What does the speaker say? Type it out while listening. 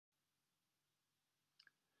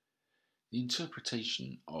The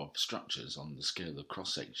interpretation of structures on the scale of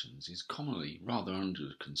cross-sections is commonly rather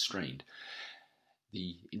under-constrained.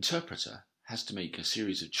 The interpreter has to make a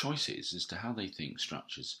series of choices as to how they think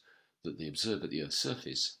structures that they observe at the Earth's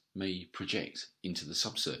surface may project into the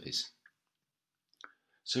subsurface.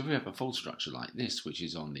 So if we have a fold structure like this, which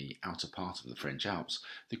is on the outer part of the French Alps,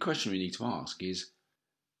 the question we need to ask is,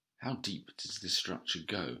 how deep does this structure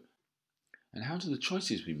go? And how do the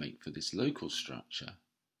choices we make for this local structure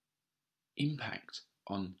impact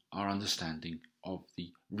on our understanding of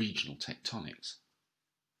the regional tectonics?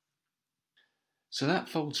 So that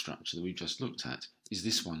fold structure that we've just looked at is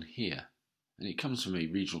this one here, and it comes from a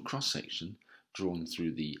regional cross-section drawn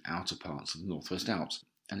through the outer parts of the Northwest Alps,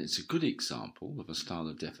 and it's a good example of a style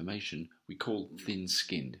of deformation we call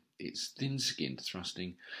thin-skinned. It's thin-skinned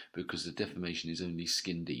thrusting because the deformation is only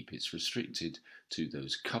skin deep. It's restricted to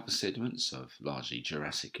those cover sediments of largely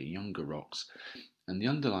Jurassic and younger rocks, and the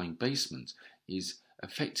underlying basement is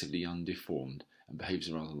effectively undeformed and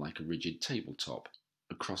behaves rather like a rigid tabletop,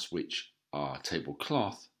 across which our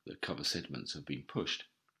tablecloth, the cover sediments, have been pushed.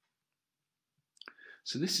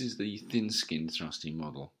 So this is the thin-skinned thrusting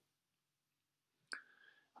model.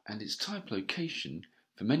 And its type location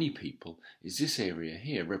for many people is this area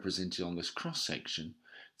here, represented on this cross-section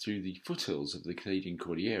through the foothills of the Canadian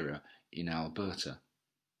Cordillera in Alberta.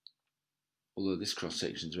 Although this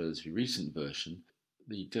cross-section is a relatively recent version,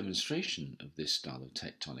 the demonstration of this style of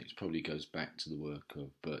tectonics probably goes back to the work of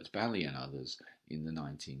Bert Bally and others in the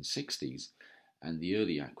 1960s and the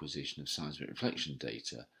early acquisition of seismic reflection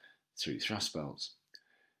data through thrust belts.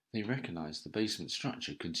 They recognised the basement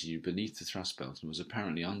structure continued beneath the thrust belt and was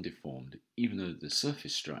apparently undeformed, even though the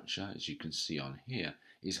surface structure, as you can see on here,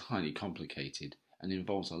 is highly complicated and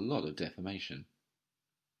involves a lot of deformation.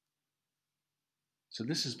 So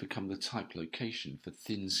this has become the type location for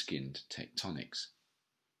thin-skinned tectonics.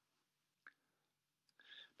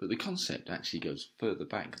 But the concept actually goes further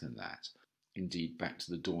back than that, indeed back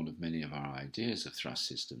to the dawn of many of our ideas of thrust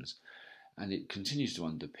systems, and it continues to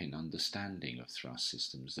underpin understanding of thrust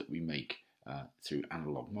systems that we make through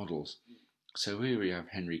analogue models. So here we have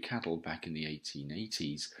Henry Cadell back in the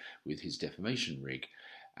 1880s with his deformation rig,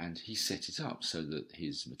 and he set it up so that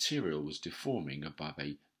his material was deforming above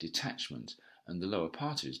a detachment, and the lower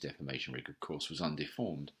part of his deformation rig, of course, was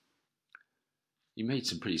undeformed. He made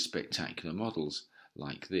some pretty spectacular models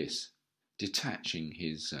like this, detaching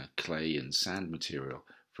his clay and sand material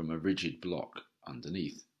from a rigid block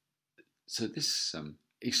underneath. So this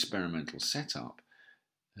experimental setup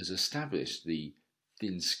has established the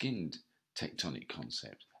thin-skinned tectonic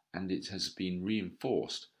concept, and it has been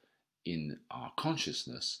reinforced in our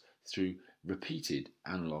consciousness through repeated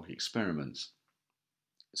analogue experiments.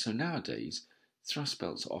 So nowadays, thrust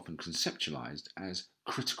belts are often conceptualized as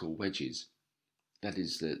critical wedges. That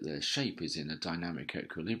is, that their shape is in a dynamic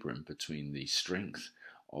equilibrium between the strength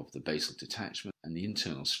of the basal detachment and the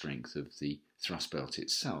internal strength of the thrust belt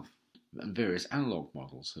itself. And various analogue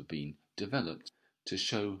models have been developed to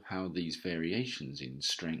show how these variations in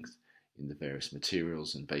strength in the various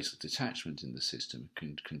materials and basal detachment in the system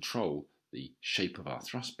can control the shape of our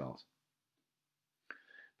thrust belt.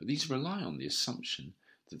 But these rely on the assumption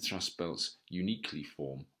that thrust belts uniquely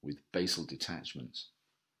form with basal detachments.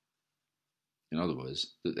 In other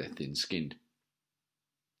words, that they're thin-skinned.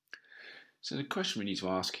 So the question we need to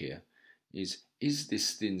ask here is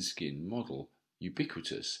this thin-skinned model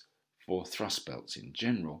ubiquitous for thrust belts in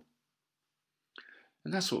general?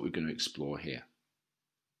 And that's what we're going to explore here.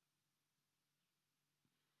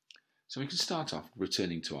 So we can start off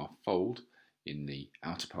returning to our fold in the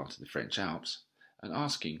outer part of the French Alps and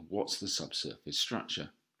asking what's the subsurface structure.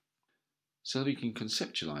 So we can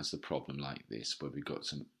conceptualize the problem like this, where we've got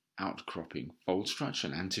some outcropping fold structure,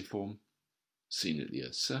 an antiform, seen at the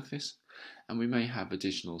Earth's surface, and we may have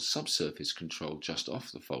additional subsurface control just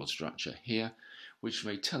off the fold structure here, which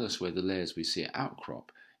may tell us where the layers we see at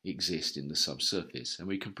outcrop exist in the subsurface, and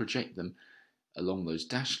we can project them along those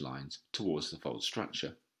dashed lines towards the fold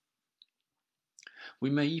structure.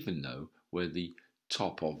 We may even know where the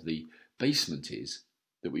top of the basement is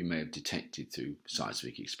that we may have detected through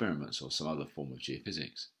seismic experiments or some other form of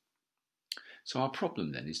geophysics. So our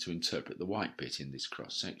problem then is to interpret the white bit in this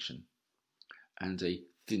cross-section, and a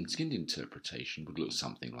thin-skinned interpretation would look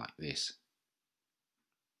something like this.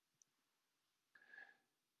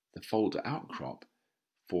 The fold outcrop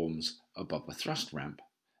forms above a thrust ramp,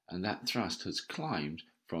 and that thrust has climbed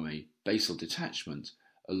from a basal detachment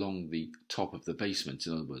along the top of the basement,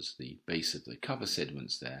 in other words the base of the cover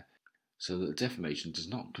sediments there, so that the deformation does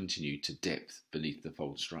not continue to depth beneath the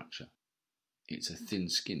fold structure. It's a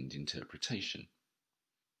thin-skinned interpretation.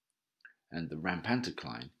 and the ramp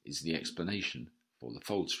anticline is the explanation for the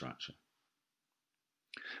fold structure.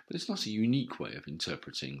 But it's not a unique way of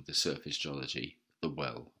interpreting the surface geology, the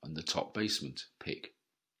well and the top basement pick.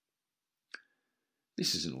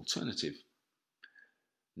 This is an alternative.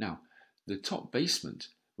 Now, the top basement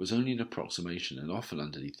was only an approximation, and often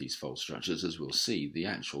underneath these fold structures, as we'll see, the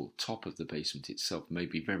actual top of the basement itself may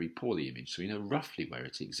be very poorly imaged, so we know roughly where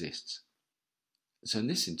it exists. So in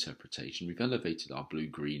this interpretation, we've elevated our blue,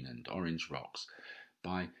 green and orange rocks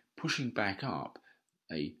by pushing back up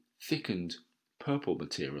a thickened purple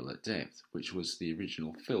material at depth, which was the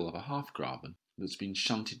original fill of a half-graben that's been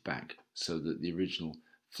shunted back so that the original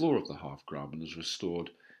floor of the half-graben is restored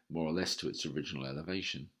more or less to its original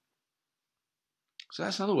elevation. So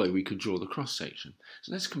that's another way we could draw the cross-section.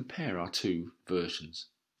 So let's compare our two versions.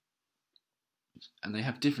 And they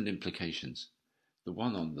have different implications. The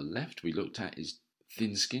one on the left we looked at is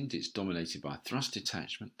thin-skinned. It's dominated by a thrust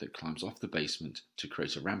detachment that climbs off the basement to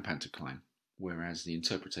create a ramp anticline, whereas the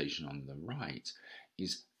interpretation on the right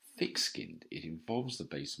is thick-skinned. It involves the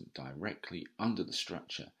basement directly under the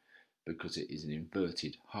structure because it is an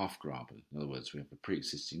inverted half-graben. In other words, we have a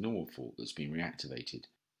pre-existing normal fault that's been reactivated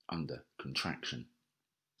under contraction.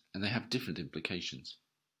 And they have different implications.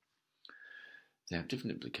 They have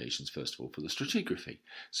different implications, first of all, for the stratigraphy.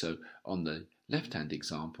 So on the left-hand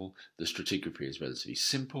example, the stratigraphy is relatively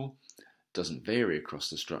simple, doesn't vary across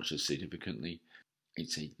the structure significantly.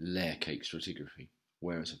 It's a layer cake stratigraphy.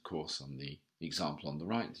 Whereas, of course, on the example on the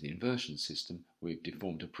right, the inversion system, we've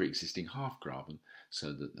deformed a pre-existing half-graben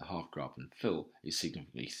so that the half-graben fill is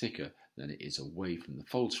significantly thicker than it is away from the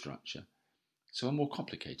fold structure. So a more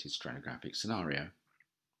complicated stratigraphic scenario.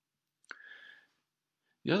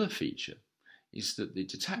 The other feature is that the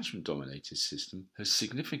detachment-dominated system has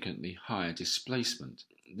significantly higher displacement.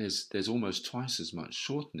 There's almost twice as much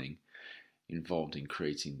shortening involved in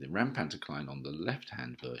creating the ramp anticline on the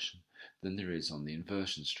left-hand version than there is on the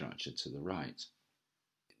inversion structure to the right.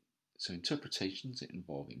 So interpretations that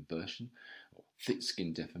involve inversion or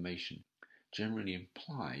thick-skin deformation generally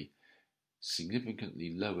imply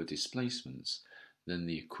significantly lower displacements than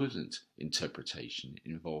the equivalent interpretation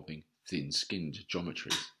involving thin-skinned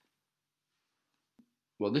geometries.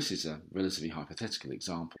 Well, this is a relatively hypothetical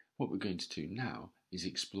example. What we're going to do now is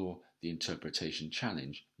explore the interpretation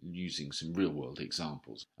challenge using some real-world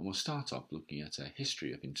examples. And we'll start off looking at a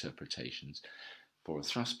history of interpretations for a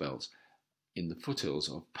thrust belt in the foothills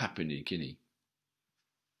of Papua New Guinea.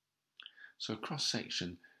 So a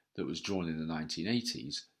cross-section that was drawn in the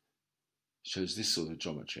 1980s shows this sort of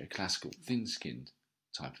geometry, a classical thin-skinned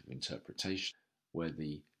type of interpretation, where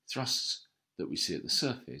the thrusts that we see at the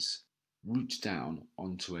surface root down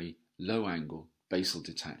onto a low-angle basal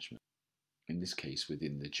detachment, in this case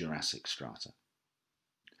within the Jurassic strata.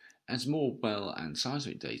 As more well and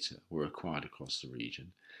seismic data were acquired across the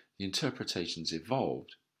region, the interpretations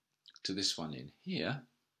evolved to this one in here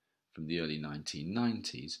from the early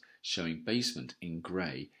 1990s, showing basement in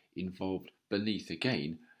grey involved beneath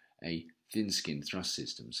again a thin-skinned thrust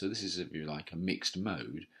system. So this is, if you like, a mixed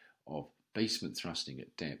mode of basement thrusting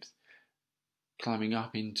at depth, climbing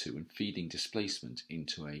up into and feeding displacement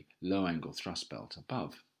into a low-angle thrust belt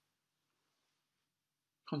above.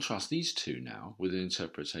 Contrast these two now with an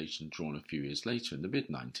interpretation drawn a few years later in the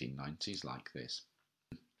mid-1990s like this.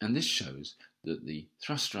 And this shows that the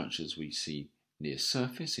thrust structures we see near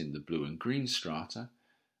surface in the blue and green strata,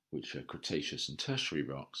 which are Cretaceous and Tertiary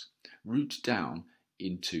rocks, root down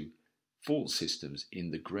into fault systems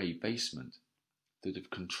in the grey basement that have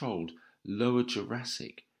controlled lower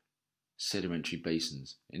Jurassic sedimentary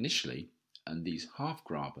basins initially, and these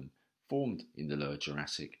half-graben formed in the lower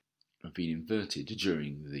Jurassic have been inverted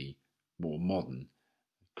during the more modern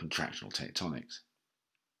contractional tectonics.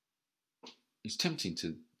 It's tempting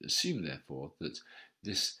to assume, therefore, that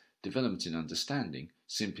this development in understanding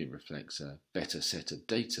simply reflects a better set of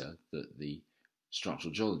data that the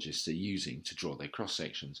structural geologists are using to draw their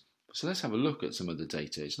cross-sections. So let's have a look at some of the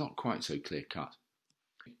data. It's not quite so clear-cut.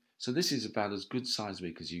 So this is about as good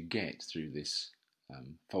seismic as you get through this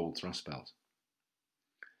fold thrust belt.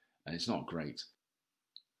 And it's not great.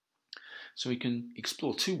 So we can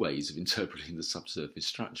explore two ways of interpreting the subsurface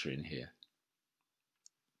structure in here.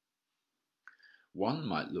 One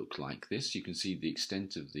might look like this. You can see the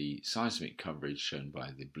extent of the seismic coverage shown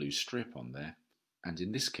by the blue strip on there. And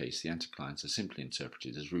in this case, the anticlines are simply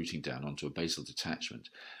interpreted as rooting down onto a basal detachment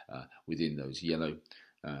within those yellow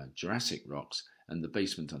Jurassic rocks, and the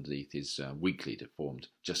basement underneath is weakly deformed,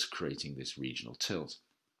 just creating this regional tilt.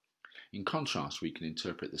 In contrast, we can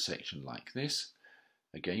interpret the section like this,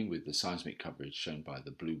 again with the seismic coverage shown by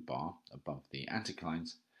the blue bar above the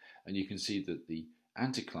anticlines, and you can see that the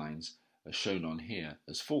anticlines are shown on here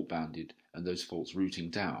as fault bounded, and those faults routing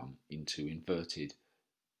down into inverted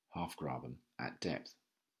half-graben at depth.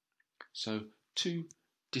 So two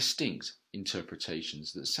distinct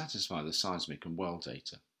interpretations that satisfy the seismic and well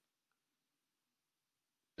data.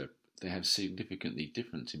 They have significantly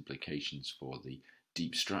different implications for the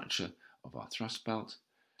deep structure of our thrust belt.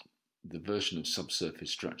 The version of subsurface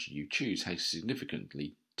structure you choose has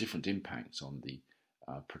significantly different impacts on the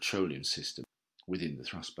petroleum system within the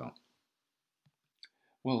thrust belt.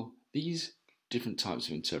 Well, these different types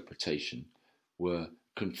of interpretation were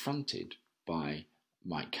confronted by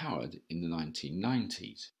Mike Coward in the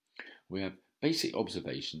 1990s. We have basic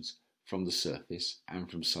observations from the surface and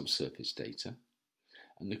from subsurface data.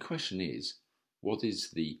 And the question is, what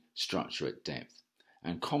is the structure at depth?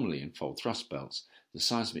 And commonly in fold thrust belts, the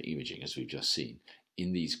seismic imaging, as we've just seen,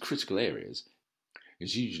 in these critical areas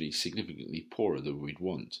is usually significantly poorer than we'd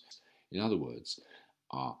want. In other words,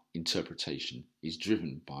 our interpretation is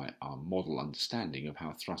driven by our model understanding of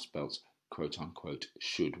how thrust belts, quote-unquote,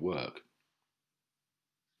 should work.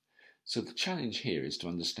 So the challenge here is to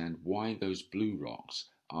understand why those blue rocks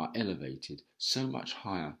are elevated so much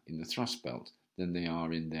higher in the thrust belt than they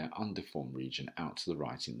are in their undeformed region out to the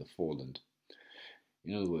right in the foreland.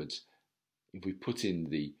 In other words, if we put in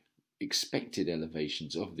the expected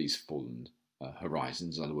elevations of these foreland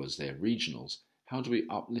horizons, in other words, their regionals, how do we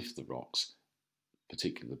uplift the rocks,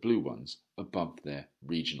 particularly the blue ones, above their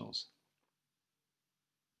regionals?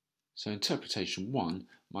 So interpretation 1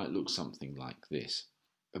 might look something like this.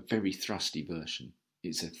 A very thrusty version.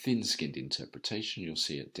 It's a thin-skinned interpretation. You'll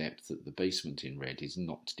see at depth that the basement in red is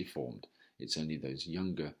not deformed. It's only those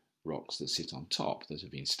younger rocks that sit on top that have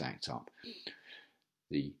been stacked up.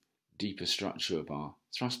 The deeper structure of our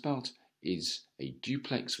thrust belt is a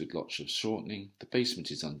duplex with lots of shortening. The basement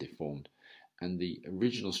is undeformed, and the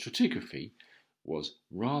original stratigraphy was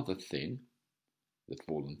rather thin, the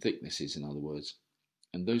fallen thicknesses in other words,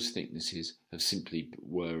 and those thicknesses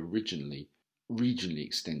were originally regionally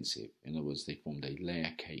extensive. In other words, they formed a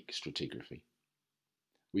layer cake stratigraphy.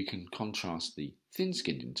 We can contrast the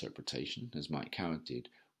thin-skinned interpretation, as Mike Coward did,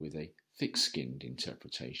 with a thick-skinned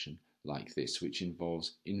interpretation like this, which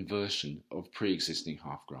involves inversion of pre-existing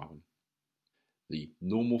half-graben. The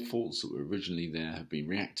normal faults that were originally there have been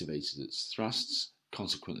reactivated as thrusts.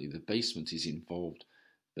 Consequently, the basement is involved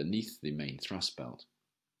beneath the main thrust belt.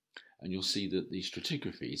 And you'll see that the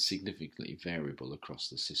stratigraphy is significantly variable across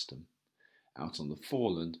the system. Out on the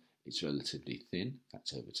foreland, it's relatively thin,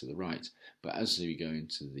 that's over to the right, but as we go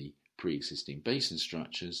into the pre-existing basin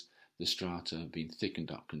structures, the strata have been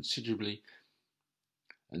thickened up considerably,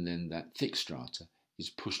 and then that thick strata is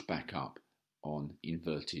pushed back up on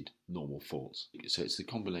inverted normal faults. So it's the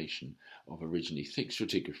combination of originally thick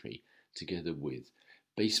stratigraphy together with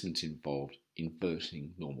basement involved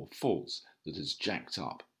inverting normal faults that has jacked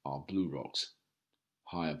up our blue rocks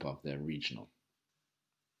high above their regional.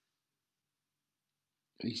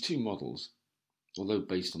 These two models, although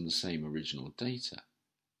based on the same original data,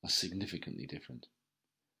 are significantly different.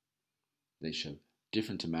 They show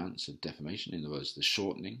different amounts of deformation, in other words, the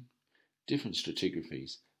shortening, different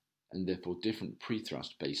stratigraphies, and therefore different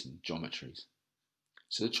pre-thrust basin geometries.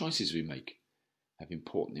 So the choices we make have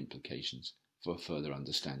important implications for further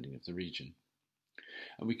understanding of the region.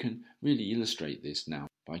 And we can really illustrate this now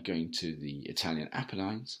by going to the Italian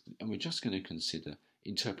Apennines, and we're just going to consider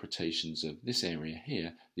interpretations of this area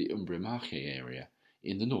here, the Umbrimache area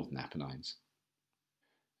in the Northern Apennines.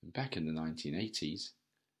 And back in the 1980s,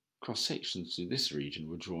 cross-sections to this region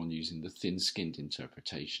were drawn using the thin-skinned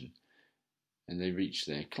interpretation, and they reached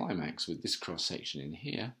their climax with this cross-section in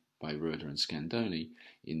here by Roeder and Scandoni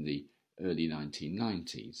in the early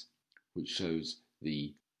 1990s, which shows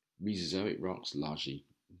the Mesozoic rocks, largely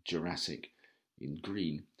Jurassic in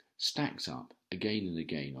green, stacked up again and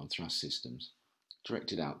again on thrust systems,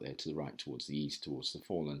 directed out there to the right towards the east, towards the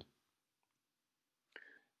foreland.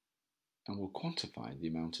 And we'll quantify the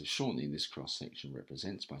amount of shortening this cross-section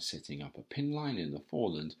represents by setting up a pin line in the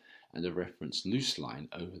foreland and a reference loose line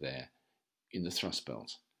over there in the thrust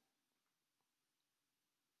belt.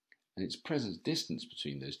 And its present distance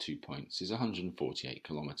between those 2 points is 148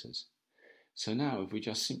 kilometres. So now if we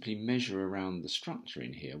just simply measure around the structure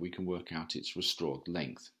in here, we can work out its restored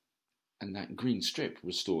length. And that green strip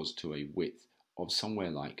restores to a width of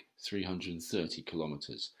somewhere like 330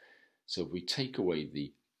 kilometres. So if we take away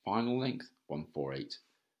the final length, 148,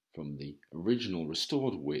 from the original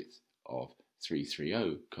restored width of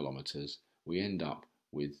 330 kilometres, we end up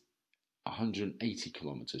with 180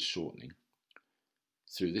 kilometres shortening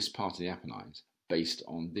through this part of the Apennines based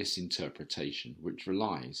on this interpretation, which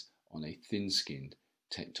relies on a thin-skinned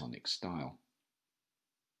tectonic style.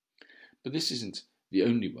 But this isn't the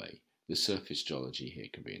only way the surface geology here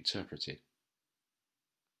can be interpreted.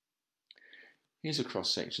 Here's a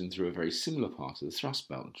cross-section through a very similar part of the thrust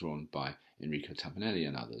belt drawn by Enrico Tabanelli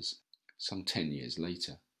and others some 10 years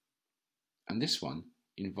later. And this one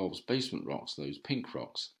involves basement rocks, those pink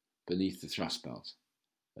rocks, beneath the thrust belt,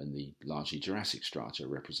 and the largely Jurassic strata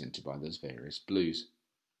represented by those various blues.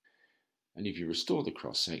 And if you restore the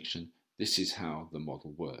cross-section, this is how the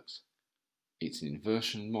model works. It's an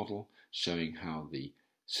inversion model showing how the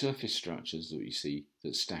surface structures that we see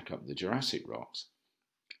that stack up the Jurassic rocks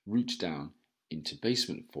reach down into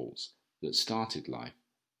basement faults that started life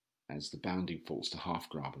as the bounding faults to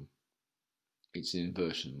Halfgraben. It's an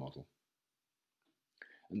inversion model.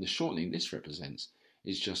 And the shortening this represents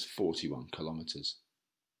is just 41 kilometres.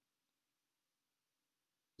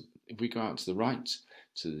 If we go out to the right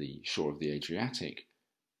to the shore of the Adriatic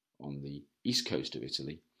on the east coast of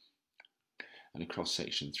Italy, and a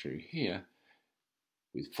cross-section through here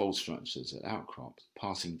with fold structures at outcrops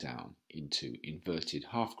passing down into inverted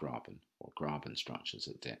Halfgraben or Graben structures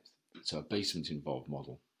at depth. So a basement involved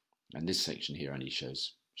model. And this section here only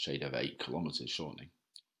shows shade over 8 kilometres shortening.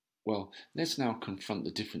 Well, let's now confront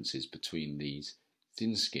the differences between these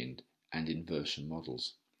thin-skinned and inversion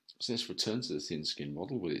models. So let's return to the thin-skinned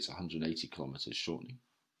model with its 180 kilometres shortening.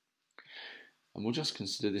 And we'll just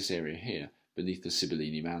consider this area here beneath the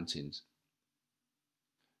Sibillini Mountains.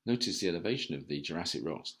 Notice the elevation of the Jurassic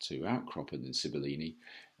rocks to outcrop in the Sibillini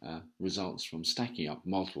results from stacking up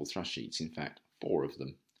multiple thrust sheets, in fact 4 of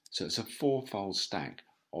them. So it's a 4-fold stack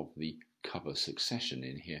of the cover succession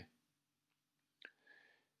in here.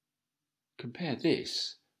 Compare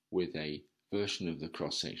this with a version of the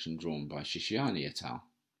cross-section drawn by Siciliani et al.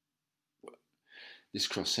 This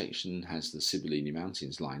cross-section has the Sibillini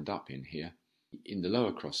Mountains lined up in here. In the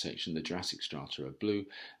lower cross-section, the Jurassic strata are blue,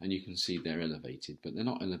 and you can see they're elevated, but they're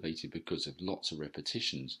not elevated because of lots of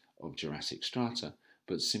repetitions of Jurassic strata,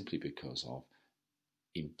 but simply because of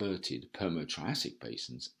inverted Permo-Triassic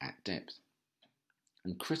basins at depth.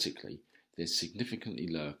 And critically, there's significantly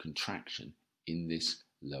lower contraction in this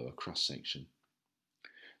lower cross-section.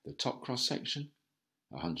 The top cross-section,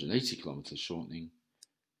 180 kilometres shortening.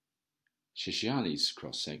 Siciliani's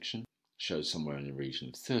cross-section shows somewhere in the region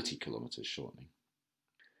of 30 kilometres shortening.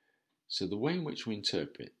 So the way in which we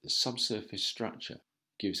interpret the subsurface structure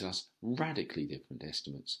gives us radically different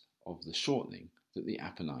estimates of the shortening that the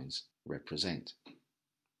Apennines represent.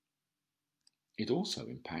 It also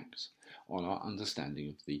impacts on our understanding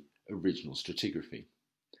of the original stratigraphy.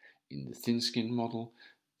 In the thin-skinned model,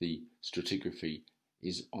 the stratigraphy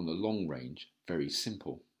is on a long range, very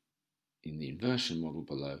simple. In the inversion model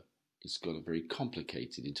below, it's got a very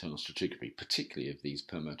complicated internal stratigraphy, particularly of these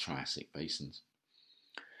Permo-Triassic basins.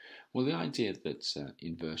 Well, the idea that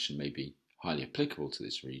inversion may be highly applicable to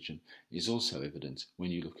this region is also evident when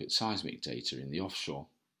you look at seismic data in the offshore.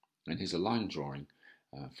 And here's a line drawing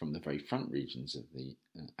from the very front regions of the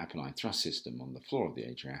Apennine thrust system on the floor of the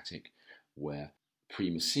Adriatic, where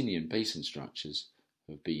pre-Messinian basin structures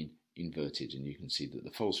have been inverted, and you can see that the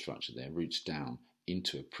fold structure there roots down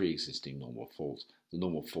into a pre-existing normal fault, the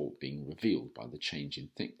normal fault being revealed by the change in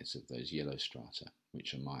thickness of those yellow strata,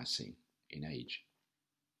 which are Miocene in age.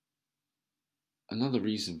 Another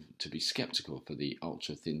reason to be sceptical for the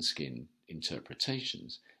ultra-thin-skinned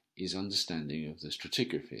interpretations is understanding of the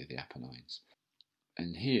stratigraphy of the Apennines.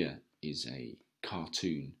 And here is a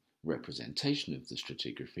cartoon representation of the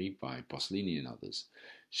stratigraphy by Boslini and others,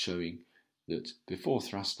 showing that before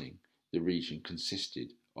thrusting, the region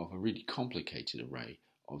consisted of a really complicated array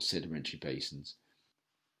of sedimentary basins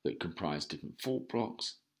that comprised different fault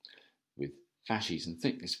blocks with facies and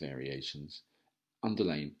thickness variations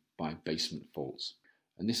underlain by basement faults.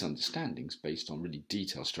 And this understanding is based on really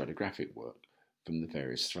detailed stratigraphic work from the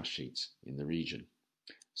various thrust sheets in the region.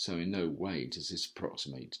 So in no way does this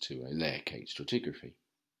approximate to a layer cake stratigraphy.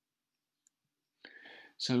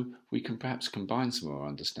 So we can perhaps combine some of our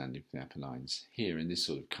understanding of the Apennines here in this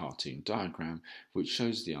sort of cartoon diagram, which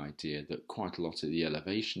shows the idea that quite a lot of the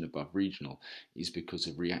elevation above regional is because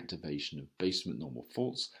of reactivation of basement normal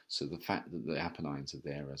faults. So the fact that the Apennines are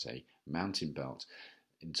there as a mountain belt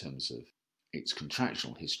in terms of its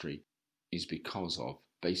contractional history is because of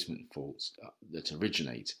basement faults that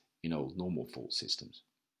originate in old normal fault systems.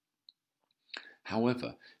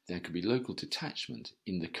 However, there can be local detachment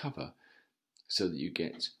in the cover so that you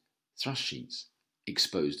get thrust sheets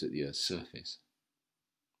exposed at the Earth's surface.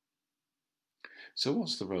 So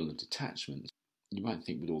what's the role of detachment? You might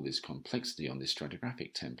think with all this complexity on this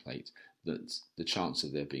stratigraphic template that the chance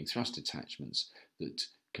of there being thrust detachments that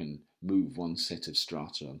can move one set of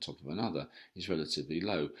strata on top of another is relatively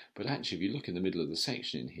low. But actually, if you look in the middle of the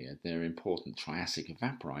section in here, there are important Triassic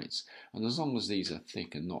evaporites, and as long as these are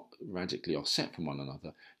thick and not radically offset from one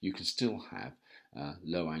another, you can still have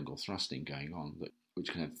low angle thrusting going on, which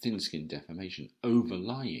can have thin skin deformation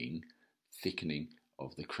overlying thickening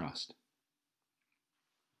of the crust.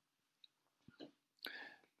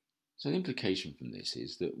 So the implication from this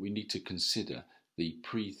is that we need to consider the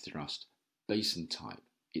pre-thrust basin type,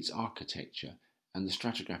 its architecture, and the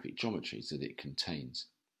stratigraphic geometries that it contains,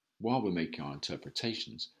 while we're making our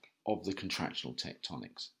interpretations of the contractional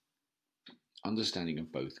tectonics. Understanding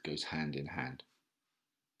of both goes hand in hand.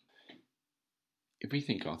 If we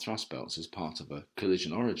think our thrust belts as part of a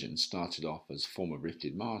collision origin started off as former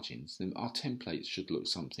rifted margins, then our templates should look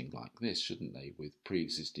something like this, shouldn't they, with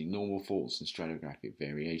pre-existing normal faults and stratigraphic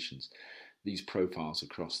variations. These profiles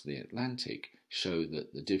across the Atlantic show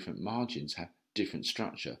that the different margins have different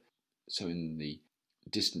structure. So in the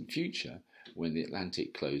distant future, when the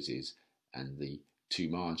Atlantic closes and the two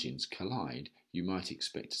margins collide, you might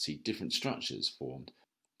expect to see different structures formed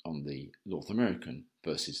on the North American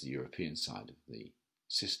versus the European side of the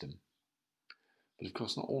system. But of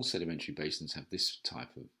course, not all sedimentary basins have this type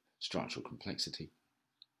of structural complexity.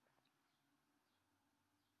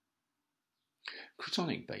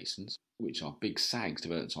 Cratonic basins, which are big sags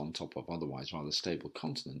developed on top of otherwise rather stable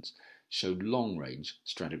continents, show long-range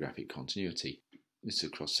stratigraphic continuity. This is a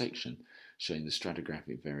cross-section showing the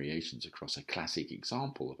stratigraphic variations across a classic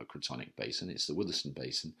example of a cratonic basin. It's the Williston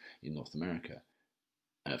Basin in North America.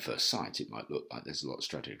 And at first sight, it might look like there's a lot of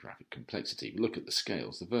stratigraphic complexity. But look at the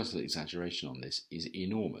scales. The vertical exaggeration on this is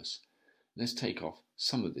enormous. Let's take off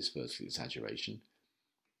some of this vertical exaggeration,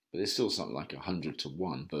 but there's still something like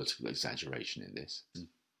 100-to-1 vertical exaggeration in this.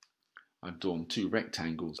 I've drawn two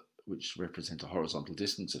rectangles which represent a horizontal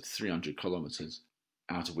distance of 300 kilometres,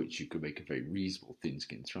 out of which you could make a very reasonable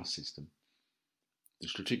thin-skin thrust system. The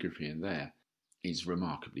stratigraphy in there is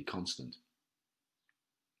remarkably constant.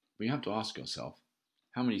 But you have to ask yourself,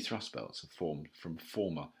 how many thrust belts are formed from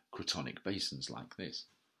former cratonic basins like this?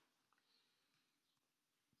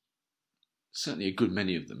 Certainly a good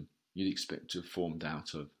many of them you'd expect to have formed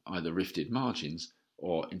out of either rifted margins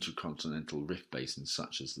or intercontinental rift basins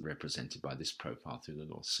such as represented by this profile through the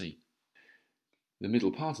North Sea. The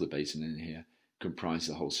middle part of the basin in here comprises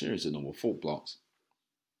a whole series of normal fault blocks.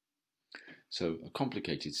 So a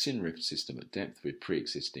complicated syn rift system at depth with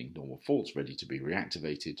pre-existing normal faults ready to be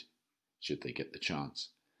reactivated should they get the chance,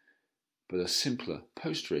 but a simpler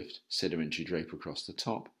post-rift sedimentary drape across the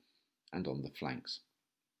top and on the flanks.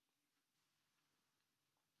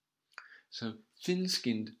 So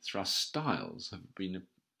thin-skinned thrust styles have been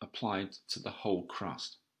applied to the whole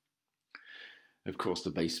crust. Of course,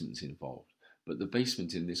 the basement's involved, but the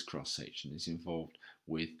basement in this cross-section is involved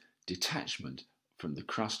with detachment from the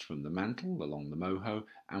crust from the mantle along the moho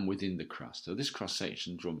and within the crust. So this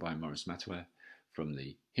cross-section, drawn by Maurice Matouet from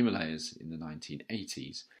the Himalayas in the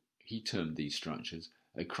 1980s, he termed these structures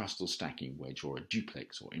a crustal stacking wedge or a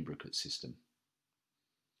duplex or imbricate system.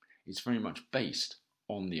 It's very much based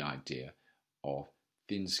on the idea of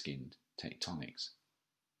thin-skinned tectonics.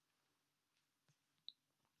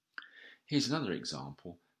 Here's another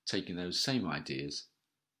example taking those same ideas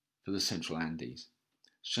for the Central Andes,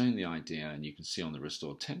 showing the idea, and you can see on the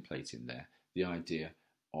restored template in there, the idea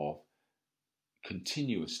of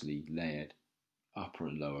continuously layered upper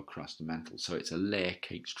and lower crust and mantle. So it's a layer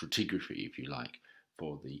cake stratigraphy, if you like,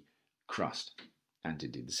 for the crust and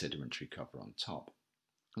indeed the sedimentary cover on top.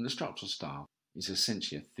 And the structural style is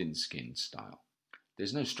essentially a thin-skinned style.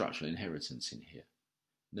 There's no structural inheritance in here,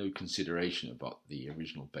 no consideration of what the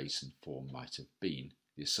original basin form might have been.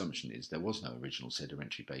 The assumption is there was no original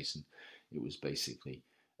sedimentary basin. It was basically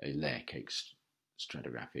a layer cake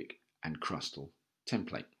stratigraphic and crustal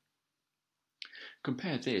template.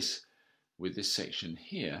 Compare this with this section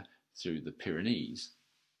here through the Pyrenees,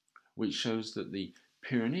 which shows that the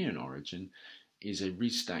Pyrenean origin is a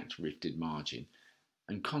restacked rifted margin,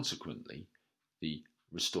 and consequently the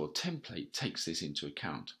restored template takes this into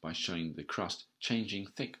account by showing the crust changing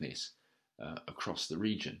thickness across the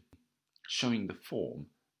region, showing the form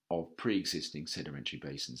of pre-existing sedimentary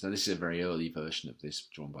basins. Now this is a very early version of this,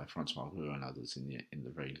 drawn by Francois Roux and others in the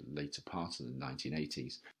very later part of the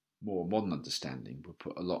 1980s. More modern understanding would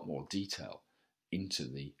put a lot more detail into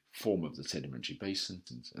the form of the sedimentary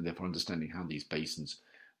basins, and therefore understanding how these basins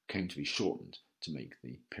came to be shortened to make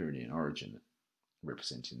the Pyrenean origin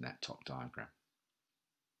represented in that top diagram.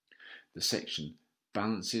 The section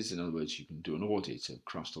balances, in other words, you can do an audit of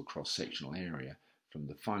crustal cross-sectional area from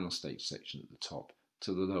the final stage section at the top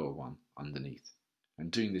to the lower one underneath, And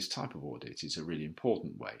doing this type of audit is a really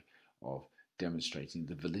important way of demonstrating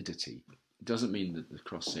the validity. It doesn't mean that the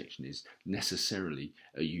cross-section is necessarily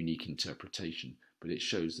a unique interpretation, but it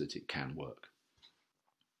shows that it can work.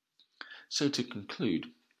 So to conclude,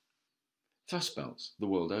 thrust belts the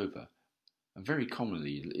world over are very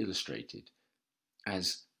commonly illustrated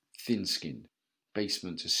as thin-skinned,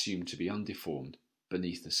 basement assumed to be undeformed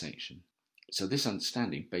beneath the section. So this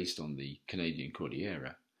understanding, based on the Canadian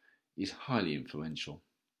Cordillera, is highly influential.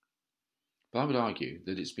 But I would argue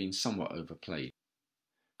that it's been somewhat overplayed.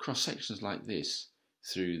 Cross-sections like this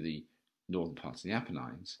through the northern part of the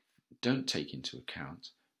Apennines don't take into account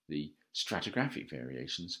the stratigraphic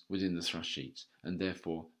variations within the thrust sheets and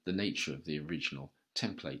therefore the nature of the original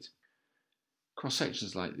template.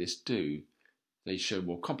 Cross-sections like this they show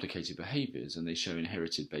more complicated behaviours and they show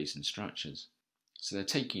inherited basin structures. So they're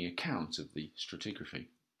taking account of the stratigraphy.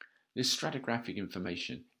 This stratigraphic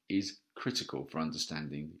information is critical for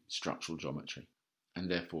understanding structural geometry and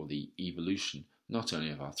therefore the evolution not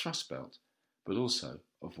only of our thrust belt but also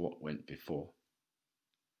of what went before.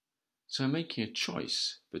 So in making a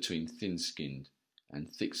choice between thin-skinned and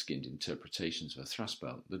thick-skinned interpretations of a thrust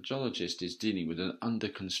belt, the geologist is dealing with an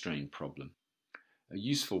under-constrained problem. A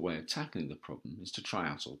useful way of tackling the problem is to try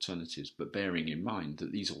out alternatives, but bearing in mind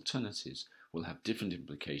that these alternatives will have different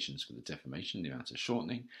implications for the deformation, the amount of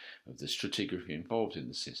shortening, of the stratigraphy involved in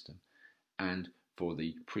the system, and for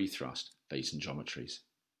the pre-thrust basin geometries.